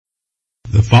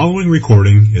The following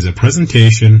recording is a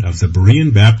presentation of the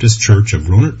Berean Baptist Church of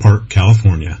Rohnert Park,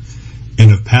 California,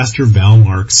 and of Pastor Val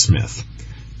Mark Smith.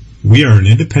 We are an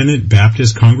independent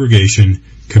Baptist congregation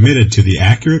committed to the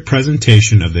accurate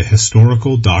presentation of the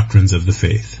historical doctrines of the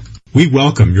faith. We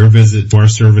welcome your visit to our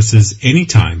services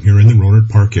anytime here in the Rohnert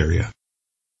Park area.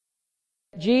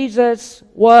 Jesus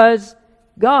was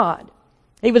God.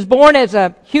 He was born as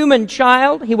a human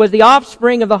child. He was the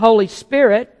offspring of the Holy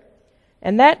Spirit.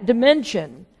 And that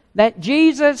dimension, that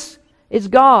Jesus is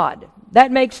God,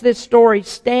 that makes this story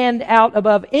stand out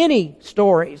above any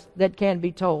stories that can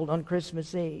be told on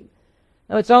Christmas Eve.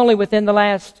 Now, it's only within the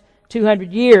last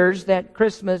 200 years that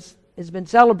Christmas has been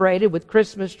celebrated with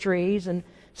Christmas trees and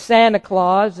Santa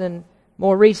Claus and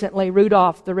more recently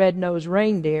Rudolph the Red-Nosed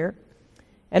Reindeer.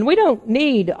 And we don't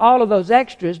need all of those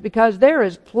extras because there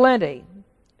is plenty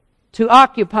to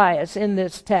occupy us in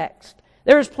this text.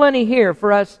 There is plenty here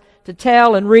for us to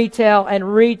tell and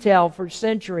retell for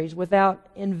centuries without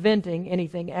inventing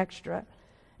anything extra.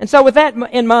 And so with that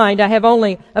in mind, I have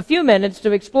only a few minutes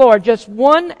to explore just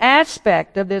one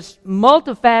aspect of this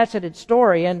multifaceted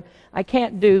story, and I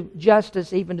can't do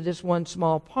justice even to this one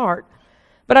small part.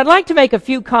 But I'd like to make a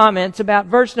few comments about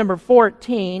verse number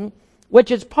 14, which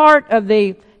is part of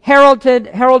the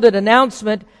heralded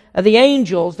announcement of the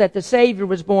angels that the Savior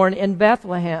was born in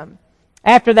Bethlehem.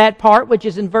 After that part, which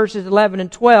is in verses 11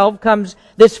 and 12, comes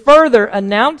this further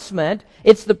announcement.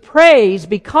 It's the praise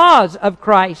because of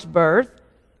Christ's birth.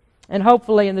 And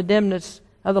hopefully in the dimness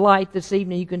of the light this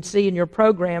evening, you can see in your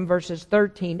program verses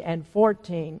 13 and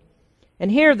 14.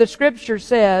 And here the Scripture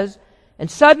says,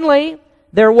 "And suddenly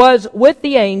there was with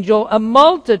the angel a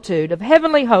multitude of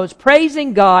heavenly hosts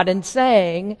praising God and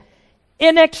saying,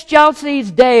 In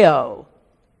excelsis Deo,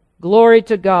 glory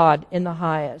to God in the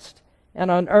highest, and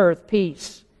on earth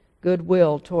peace,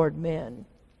 goodwill toward men."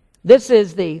 This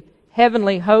is the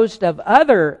heavenly host of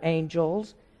other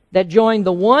angels that joined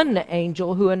the one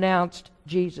angel who announced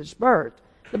Jesus' birth.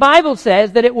 The Bible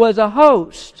says that it was a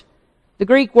host. The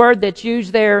Greek word that's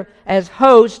used there as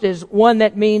host is one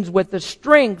that means with the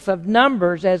strength of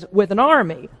numbers as with an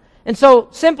army. And so,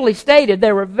 simply stated,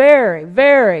 there were very,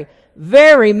 very,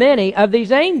 very many of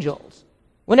these angels.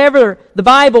 Whenever the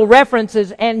Bible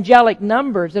references angelic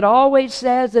numbers, it always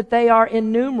says that they are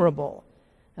innumerable.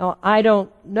 Now, I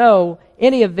don't know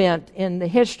any event in the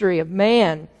history of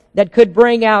man that could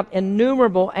bring out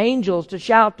innumerable angels to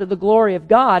shout to the glory of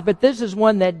God, but this is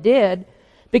one that did,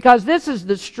 because this is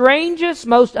the strangest,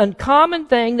 most uncommon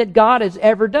thing that God has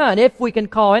ever done, if we can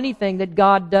call anything that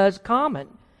God does common.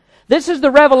 This is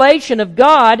the revelation of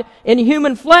God in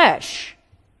human flesh.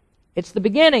 It's the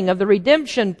beginning of the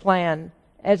redemption plan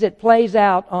as it plays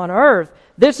out on earth.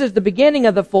 This is the beginning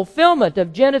of the fulfillment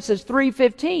of Genesis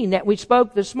 3:15 that we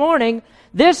spoke this morning.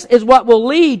 This is what will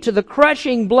lead to the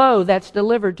crushing blow that's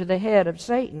delivered to the head of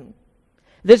Satan.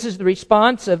 This is the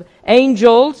response of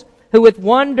angels who with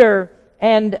wonder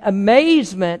and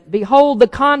amazement behold the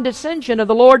condescension of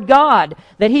the Lord God,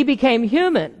 that He became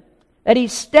human, that He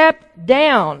stepped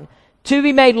down to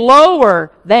be made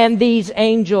lower than these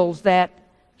angels that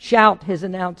shout His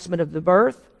announcement of the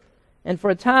birth. And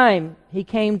for a time, He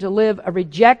came to live a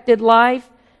rejected life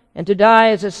and to die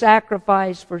as a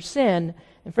sacrifice for sin.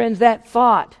 And friends, that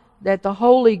thought that the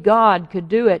holy God could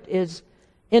do it is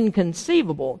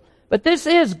inconceivable. But this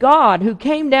is God who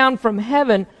came down from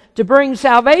heaven to bring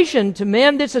salvation to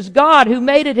men. This is God who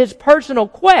made it His personal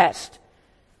quest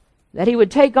that He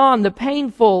would take on the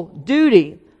painful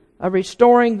duty of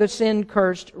restoring the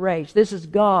sin-cursed race. This is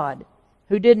God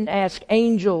who didn't ask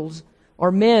angels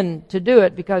or men to do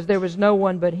it because there was no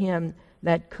one but Him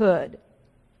that could.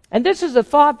 And this is a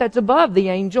thought that's above the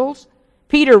angels.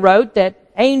 Peter wrote that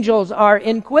angels are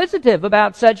inquisitive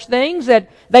about such things,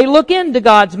 that they look into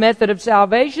God's method of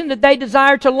salvation, that they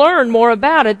desire to learn more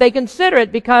about it. They consider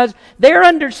it because their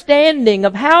understanding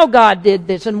of how God did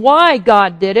this and why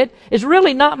God did it is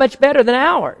really not much better than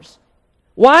ours.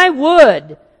 Why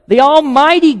would the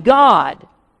Almighty God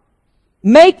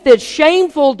make this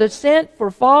shameful descent for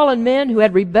fallen men who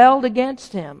had rebelled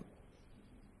against Him?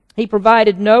 He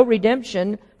provided no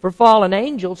redemption for fallen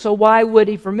angels, so why would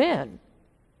He for men?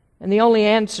 And the only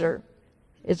answer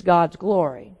is God's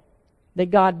glory. That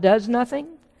God does nothing,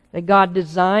 that God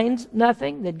designs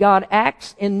nothing, that God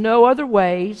acts in no other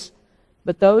ways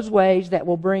but those ways that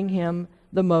will bring Him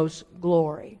the most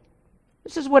glory.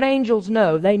 This is what angels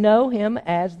know. They know Him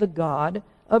as the God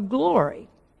of glory.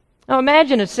 Now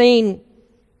imagine a scene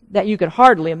that you could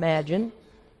hardly imagine.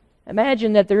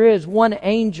 Imagine that there is one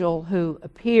angel who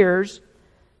appears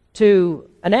to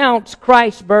announce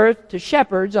Christ's birth to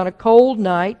shepherds on a cold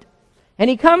night, And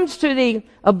he comes to the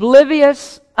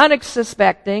oblivious,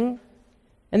 unsuspecting,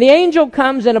 and the angel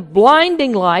comes in a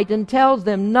blinding light and tells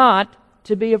them not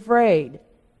to be afraid.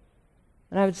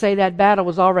 And I would say that battle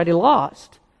was already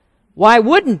lost. Why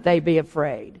wouldn't they be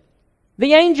afraid?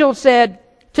 The angel said,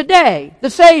 "Today,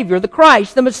 the Savior, the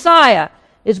Christ, the Messiah,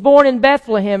 is born in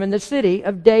Bethlehem in the city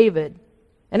of David."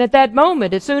 And at that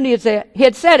moment, as soon as he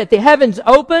had said it, the heavens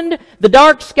opened, the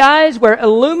dark skies were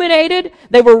illuminated,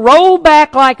 they were rolled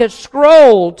back like a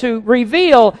scroll to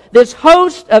reveal this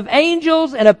host of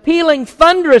angels and appealing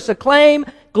thunderous acclaim,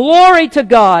 "Glory to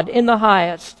God in the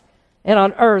highest, and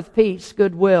on earth peace,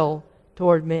 goodwill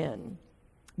toward men."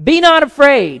 "Be not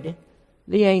afraid,"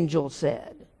 the angel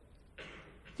said.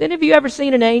 Has any of you ever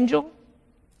seen an angel?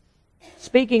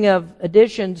 Speaking of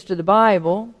additions to the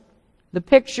Bible, the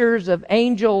pictures of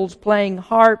angels playing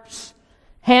harps,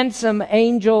 handsome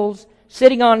angels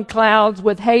sitting on clouds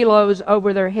with halos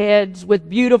over their heads, with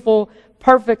beautiful,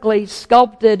 perfectly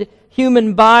sculpted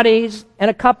human bodies and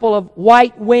a couple of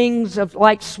white wings of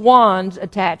like swans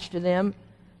attached to them,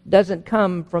 doesn't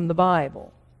come from the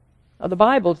Bible. Now, the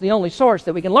Bible is the only source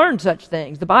that we can learn such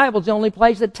things. The Bible is the only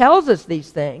place that tells us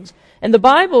these things. And the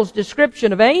Bible's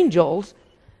description of angels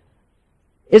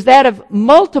is that of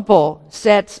multiple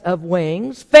sets of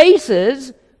wings,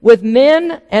 faces with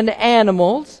men and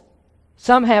animals.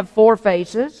 Some have 4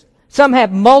 faces. Some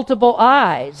have multiple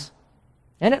eyes.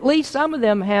 And at least some of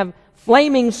them have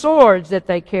flaming swords that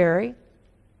they carry.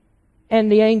 And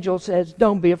the angel says,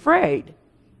 "Don't be afraid."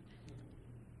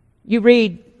 You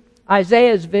read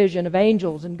Isaiah's vision of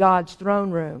angels in God's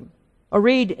throne room, or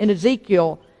read in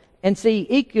Ezekiel and see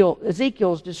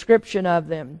Ezekiel's description of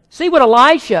them. See what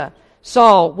Elisha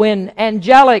saw when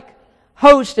angelic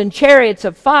hosts and chariots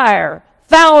of fire,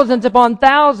 thousands upon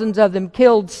thousands of them,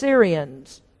 killed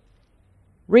Syrians.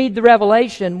 Read the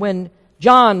Revelation when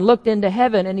John looked into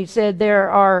heaven and he said,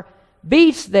 "There are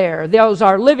beasts there. Those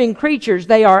are living creatures.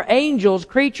 They are angels,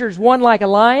 creatures, one like a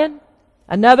lion,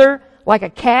 another like a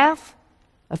calf,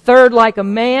 a third like a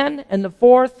man, and the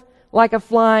fourth like a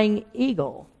flying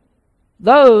eagle."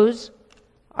 Those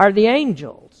are the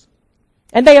angels.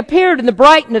 And they appeared in the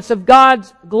brightness of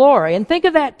God's glory. And think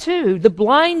of that too, the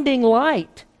blinding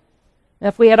light. Now,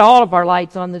 if we had all of our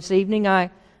lights on this evening, I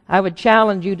would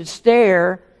challenge you to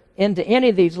stare into any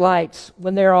of these lights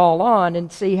when they're all on and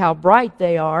see how bright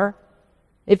they are.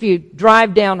 If you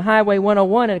drive down Highway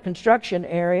 101 in a construction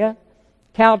area,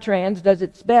 Caltrans does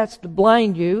its best to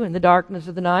blind you in the darkness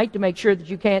of the night to make sure that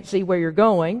you can't see where you're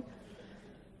going.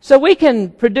 So we can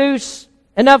produce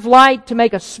enough light to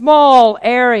make a small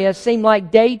area seem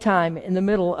like daytime in the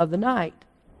middle of the night.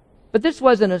 But this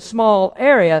wasn't a small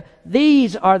area.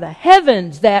 These are the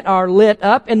heavens that are lit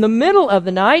up in the middle of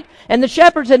the night, and the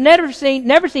shepherds had never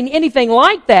seen anything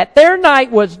like that. Their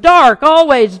night was dark,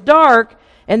 always dark,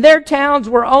 and their towns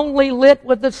were only lit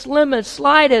with the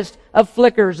slightest of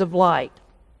flickers of light.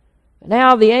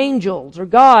 Now the angels, or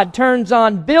God, turns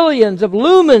on billions of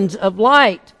lumens of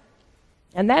light.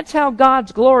 And that's how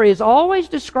God's glory is always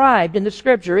described in the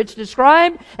Scripture. It's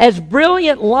described as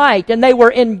brilliant light, and they were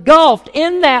engulfed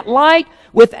in that light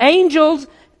with angels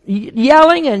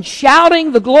yelling and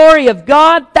shouting the glory of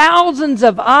God, thousands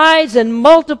of eyes and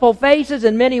multiple faces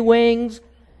and many wings.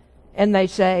 And they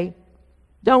say,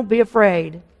 "Don't be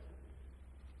afraid."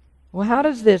 Well, how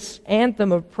does this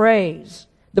anthem of praise,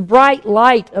 the bright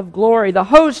light of glory, the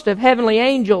host of heavenly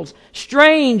angels,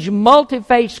 strange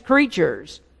multi-faced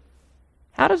creatures,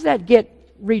 how does that get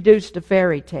reduced to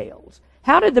fairy tales?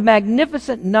 How did the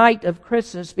magnificent night of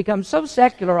Christmas become so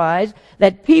secularized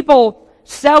that people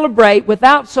celebrate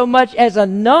without so much as a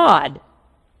nod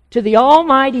to the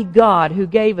Almighty God who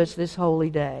gave us this holy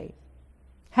day?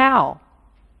 How?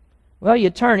 Well, you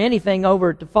turn anything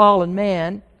over to fallen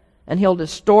man, and he'll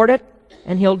distort it,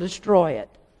 and he'll destroy it.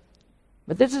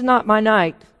 But this is not my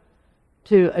night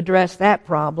to address that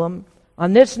problem.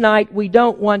 On this night, we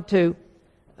don't want to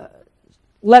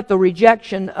let the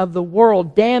rejection of the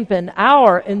world dampen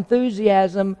our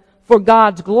enthusiasm for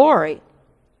God's glory.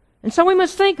 And so we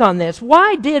must think on this.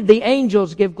 Why did the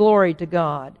angels give glory to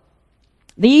God?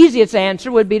 The easiest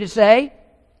answer would be to say,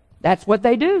 that's what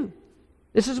they do.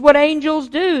 This is what angels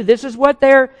do. This is what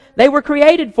they were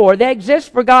created for. They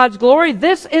exist for God's glory.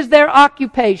 This is their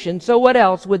occupation. So what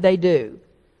else would they do?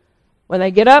 When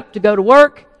they get up to go to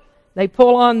work, they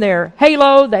pull on their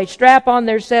halo, they strap on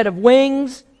their set of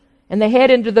wings, and they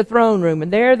head into the throne room.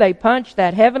 And there they punch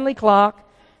that heavenly clock,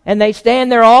 and they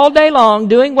stand there all day long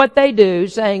doing what they do,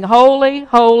 saying, "Holy,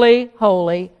 holy,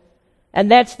 holy." And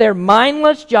that's their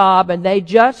mindless job, and they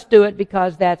just do it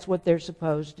because that's what they're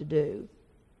supposed to do.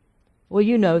 Well,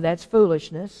 you know that's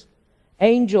foolishness.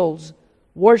 Angels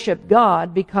worship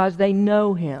God because they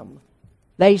know Him.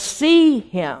 They see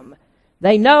Him.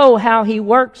 They know how He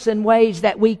works in ways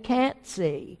that we can't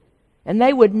see. And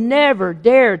they would never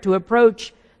dare to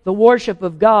approach the worship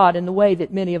of God in the way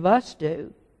that many of us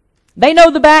do. They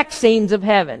know the back scenes of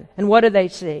heaven. And what do they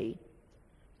see?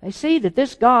 They see that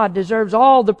this God deserves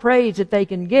all the praise that they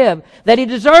can give, that He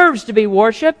deserves to be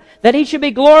worshiped, that He should be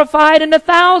glorified in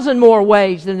 1,000 more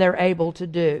ways than they're able to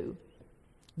do.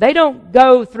 They don't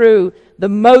go through the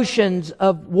motions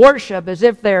of worship as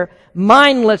if they're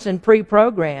mindless and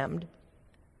pre-programmed.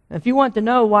 If you want to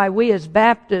know why we as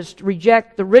Baptists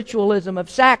reject the ritualism of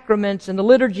sacraments and the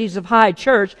liturgies of high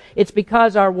church, it's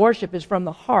because our worship is from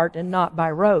the heart and not by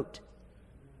rote.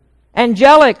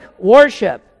 Angelic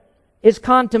worship is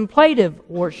contemplative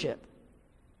worship.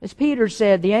 As Peter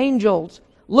said, the angels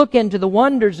look into the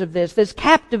wonders of this. This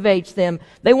captivates them.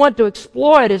 They want to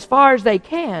explore it as far as they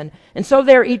can. And so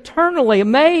they're eternally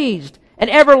amazed and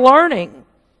ever learning.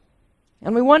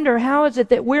 And we wonder, how is it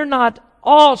that we're not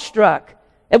awestruck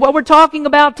at what we're talking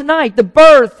about tonight? The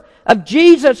birth of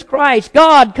Jesus Christ,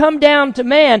 God come down to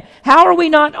man. How are we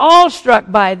not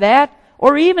awestruck by that?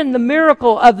 Or even the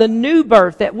miracle of the new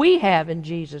birth that we have in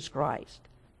Jesus Christ.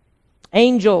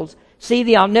 Angels see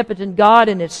the omnipotent God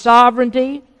in His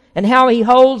sovereignty and how He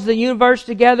holds the universe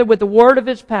together with the word of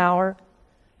His power.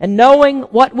 And knowing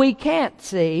what we can't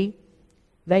see,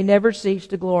 they never cease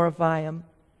to glorify Him.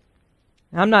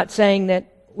 Now, I'm not saying that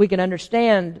we can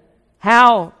understand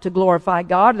how to glorify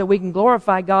God, that we can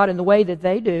glorify God in the way that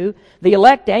they do. The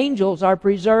elect angels are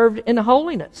preserved in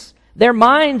holiness. Their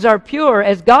minds are pure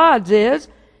as God's is,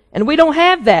 and we don't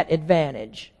have that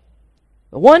advantage.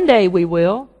 But one day we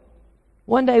will.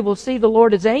 One day we'll see the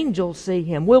Lord as angels see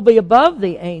Him. We'll be above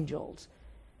the angels.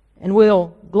 And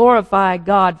we'll glorify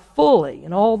God fully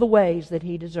in all the ways that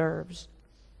He deserves.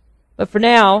 But for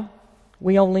now,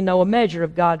 we only know a measure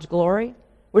of God's glory.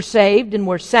 We're saved and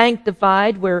we're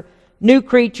sanctified. We're new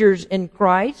creatures in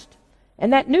Christ.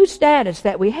 And that new status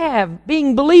that we have,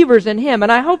 being believers in Him,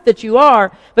 and I hope that you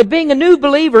are, but being a new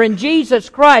believer in Jesus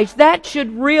Christ, that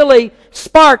should really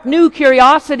spark new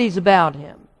curiosities about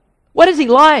Him. What is He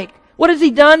like? What has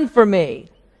He done for me?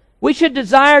 We should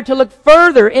desire to look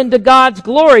further into God's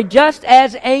glory just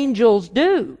as angels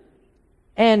do.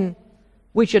 And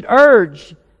we should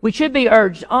be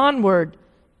urged onward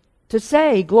to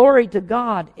say, glory to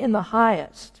God in the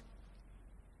highest.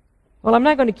 Well, I'm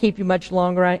not going to keep you much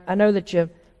longer. I know that you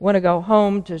want to go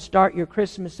home to start your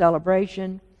Christmas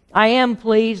celebration. I am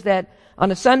pleased that on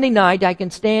a Sunday night I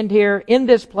can stand here in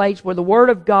this place where the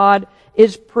Word of God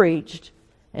is preached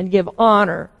and give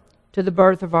honor to the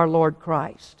birth of our Lord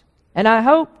Christ. And I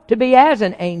hope to be as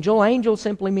an angel. Angel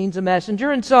simply means a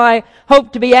messenger. And so I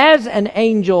hope to be as an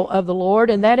angel of the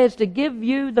Lord, and that is to give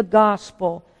you the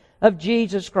gospel of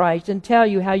Jesus Christ and tell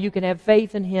you how you can have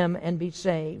faith in Him and be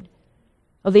saved.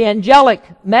 Well, the angelic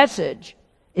message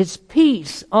is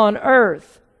peace on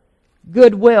earth,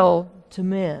 goodwill to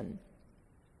men.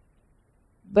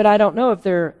 But I don't know if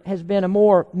there has been a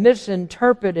more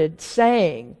misinterpreted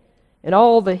saying in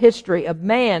all the history of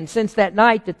man since that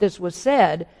night that this was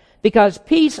said, because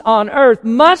peace on earth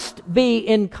must be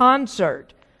in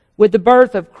concert with the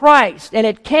birth of Christ, and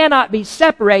it cannot be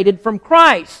separated from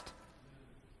Christ.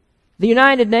 The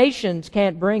United Nations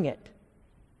can't bring it.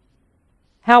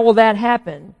 How will that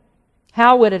happen?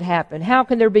 How would it happen? How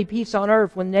can there be peace on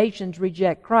earth when nations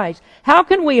reject Christ? How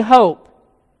can we hope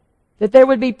that there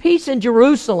would be peace in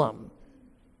Jerusalem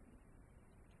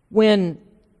when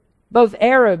both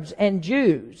Arabs and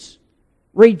Jews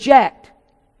reject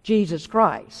Jesus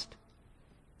Christ?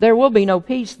 There will be no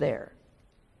peace there.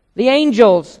 The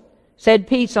angels said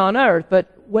peace on earth, but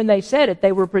when they said it,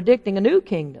 they were predicting a new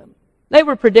kingdom. They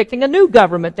were predicting a new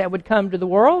government that would come to the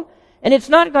world. And it's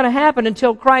not going to happen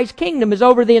until Christ's kingdom is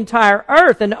over the entire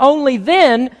earth. And only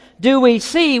then will we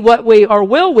see what we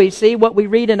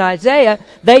read in Isaiah.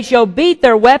 They shall beat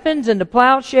their weapons into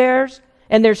plowshares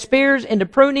and their spears into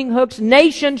pruning hooks.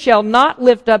 Nation shall not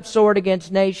lift up sword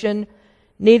against nation,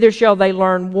 neither shall they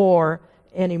learn war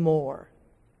anymore.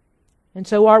 And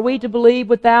so are we to believe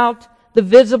without the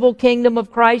visible kingdom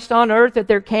of Christ on earth that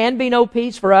there can be no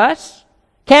peace for us?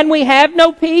 Can we have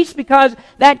no peace because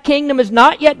that kingdom has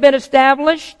not yet been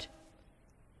established?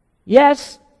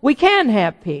 Yes, we can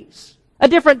have peace. A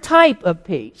different type of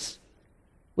peace.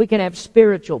 We can have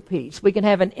spiritual peace. We can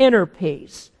have an inner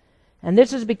peace. And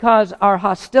this is because our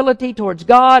hostility towards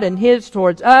God and His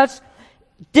towards us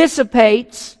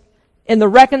dissipates in the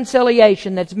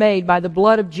reconciliation that's made by the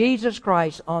blood of Jesus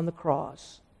Christ on the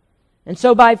cross. And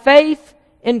so by faith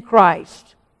in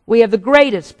Christ, we have the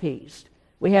greatest peace.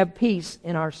 We have peace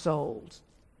in our souls.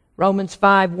 Romans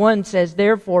 5:1 says,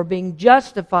 "Therefore, being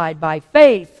justified by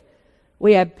faith,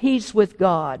 we have peace with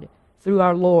God through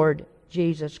our Lord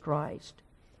Jesus Christ."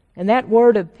 And that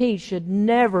word of peace should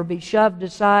never be shoved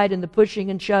aside in the pushing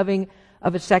and shoving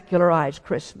of a secularized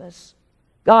Christmas.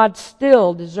 God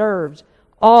still deserves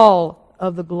all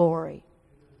of the glory.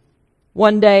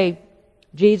 One day,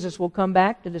 Jesus will come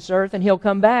back to this earth, and He'll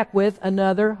come back with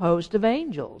another host of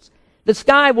angels. The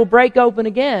sky will break open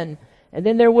again, and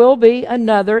then there will be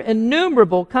another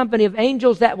innumerable company of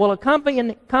angels that will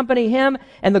accompany Him,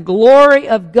 and the glory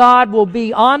of God will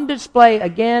be on display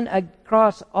again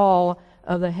across all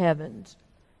of the heavens.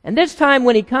 And this time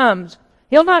when He comes,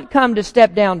 He'll not come to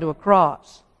step down to a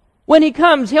cross. When He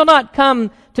comes, He'll not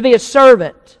come to be a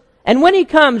servant. And when He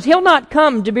comes, He'll not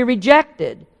come to be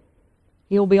rejected.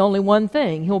 He'll be only one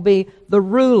thing. He'll be the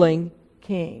ruling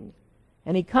King.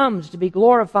 And He comes to be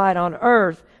glorified on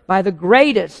earth by the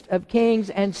greatest of kings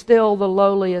and still the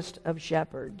lowliest of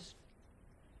shepherds.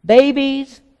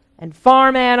 Babies and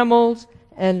farm animals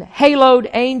and haloed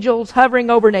angels hovering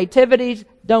over nativities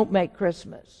don't make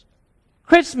Christmas.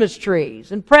 Christmas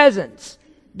trees and presents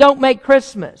don't make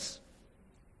Christmas.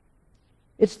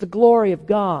 It's the glory of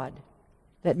God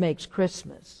that makes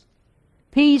Christmas.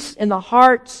 Peace in the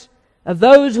hearts of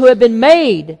those who have been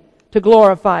made to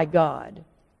glorify God.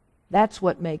 That's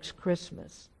what makes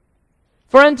Christmas.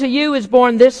 For unto you is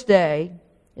born this day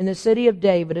in the city of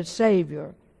David a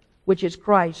Savior, which is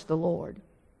Christ the Lord.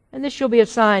 And this shall be a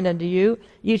sign unto you.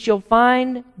 Ye shall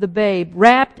find the babe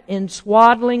wrapped in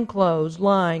swaddling clothes,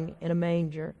 lying in a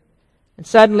manger. And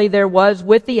suddenly there was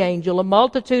with the angel a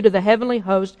multitude of the heavenly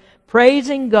host,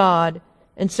 praising God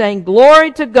and saying,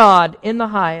 Glory to God in the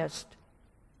highest,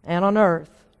 and on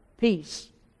earth peace,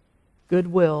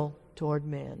 goodwill toward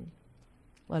men.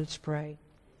 Let us pray.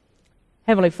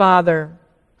 Heavenly Father,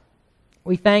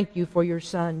 we thank You for Your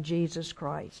Son, Jesus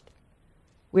Christ.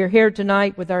 We are here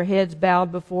tonight with our heads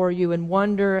bowed before You in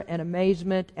wonder and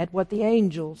amazement at what the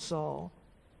angels saw.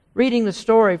 Reading the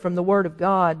story from the Word of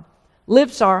God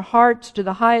lifts our hearts to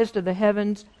the highest of the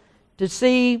heavens to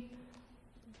see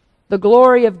the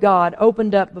glory of God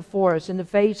opened up before us in the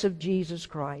face of Jesus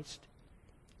Christ.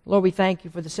 Lord, we thank You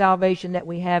for the salvation that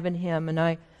we have in Him. And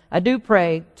I do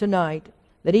pray tonight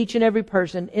that each and every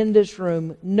person in this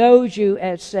room knows You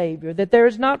as Savior, that there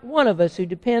is not one of us who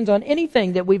depends on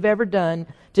anything that we've ever done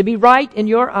to be right in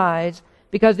Your eyes,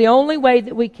 because the only way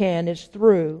that we can is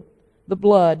through the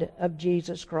blood of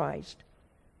Jesus Christ.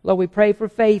 Lord, we pray for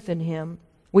faith in Him.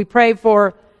 We pray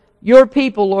for Your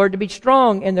people, Lord, to be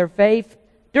strong in their faith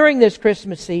during this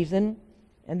Christmas season,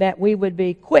 and that we would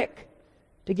be quick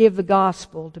to give the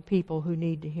gospel to people who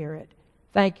need to hear it.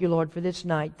 Thank You, Lord, for this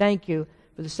night. Thank You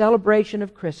for the celebration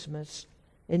of Christmas.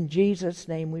 In Jesus'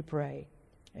 name we pray.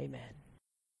 Amen.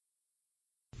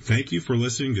 Thank you for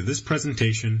listening to this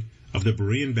presentation of the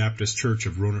Berean Baptist Church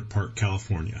of Rohnert Park,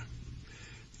 California.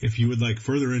 If you would like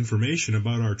further information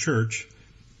about our church,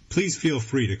 please feel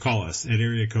free to call us at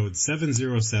area code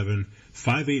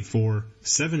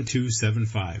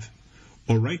 707-584-7275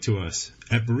 or write to us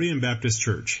at Berean Baptist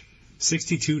Church,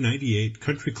 6298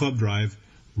 Country Club Drive,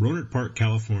 Rohnert Park,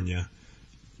 California,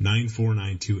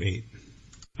 94928.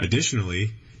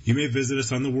 Additionally, you may visit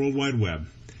us on the World Wide Web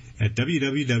at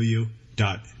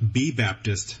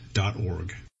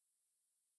www.bbaptist.org.